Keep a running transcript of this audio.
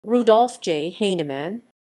Rudolph J. Heinemann.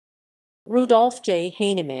 Rudolph J.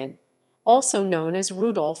 Heinemann, also known as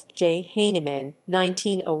Rudolph J. Heinemann,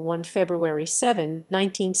 1901 February 7,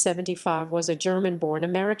 1975, was a German-born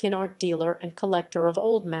American art dealer and collector of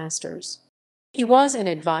old masters. He was an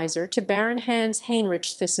advisor to Baron Hans Heinrich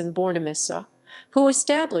Thyssen-Bornemisza, who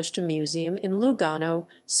established a museum in Lugano,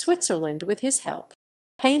 Switzerland with his help.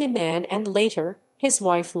 Heinemann and later his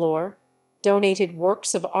wife Laure donated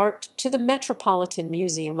works of art to the Metropolitan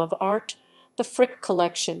Museum of Art, the Frick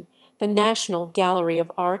Collection, the National Gallery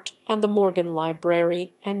of Art, and the Morgan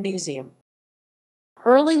Library and Museum.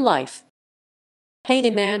 Early life.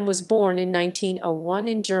 Heinemann was born in 1901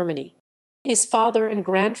 in Germany. His father and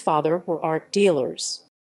grandfather were art dealers.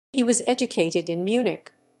 He was educated in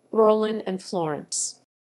Munich, Berlin, and Florence.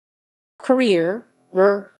 Career.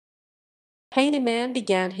 Heinemann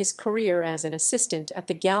began his career as an assistant at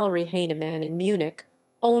the Gallery Heinemann in Munich,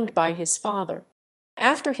 owned by his father.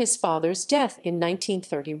 After his father's death in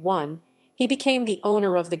 1931, he became the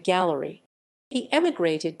owner of the gallery. He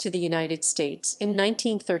emigrated to the United States in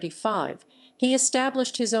 1935. He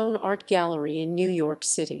established his own art gallery in New York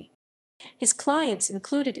City. His clients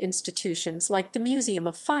included institutions like the Museum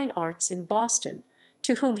of Fine Arts in Boston,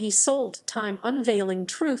 to whom he sold Time Unveiling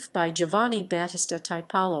Truth by Giovanni Battista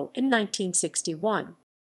Tiepolo in 1961.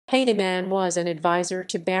 Heinemann was an advisor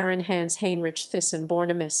to Baron Hans Heinrich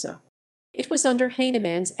Thyssen-Bornemisza. It was under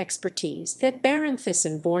Heinemann's expertise that Baron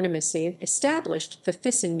Thyssen-Bornemisza established the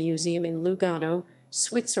Thyssen Museum in Lugano,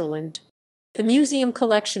 Switzerland. The museum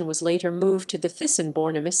collection was later moved to the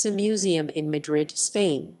Thyssen-Bornemisza Museum in Madrid,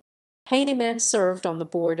 Spain. Heinemann served on the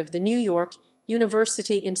board of the New York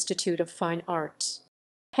University Institute of Fine Arts.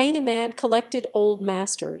 Heinemann collected old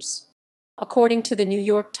masters. According to the New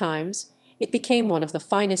York Times, it became one of the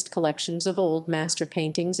finest collections of old master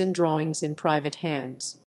paintings and drawings in private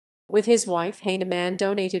hands. With his wife, Heinemann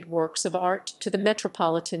donated works of art to the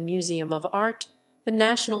Metropolitan Museum of Art, the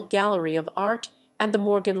National Gallery of Art, and the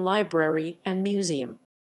Morgan Library and Museum.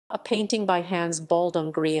 A painting by Hans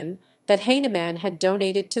Baldung that Heinemann had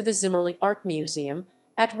donated to the Zimmerli Art Museum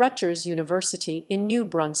at Rutgers University in New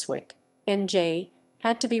Brunswick, NJ,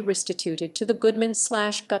 had to be restituted to the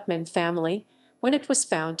Goodman/Gutman family when it was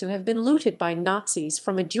found to have been looted by Nazis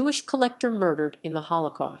from a Jewish collector murdered in the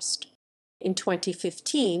Holocaust. In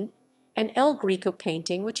 2015, an El Greco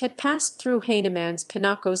painting which had passed through Heinemann's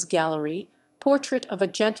Pinacos gallery, Portrait of a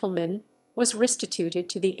Gentleman, was restituted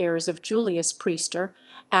to the heirs of Julius Priester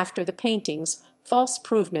after the painting's false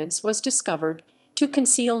provenance was discovered to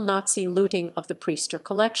conceal Nazi looting of the Priester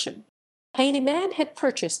collection. Heinemann had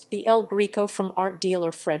purchased the El Greco from art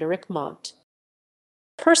dealer Frederick Montt.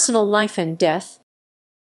 Personal life and death.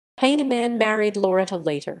 Heinemann married Loretta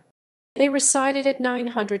later. They resided at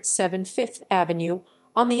 907 Fifth Avenue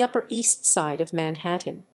on the Upper East Side of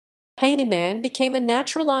Manhattan. Heinemann became a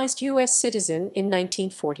naturalized U.S. citizen in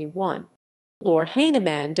 1941. Lord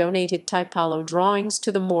Heinemann donated Tiepolo drawings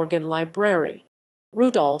to the Morgan Library.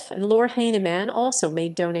 Rudolph and Laure Heinemann also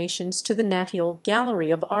made donations to the National Gallery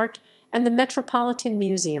of Art and the Metropolitan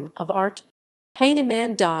Museum of Art.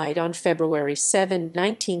 Heinemann died on February 7,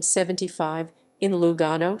 1975, in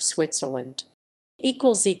Lugano, Switzerland.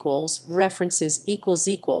 References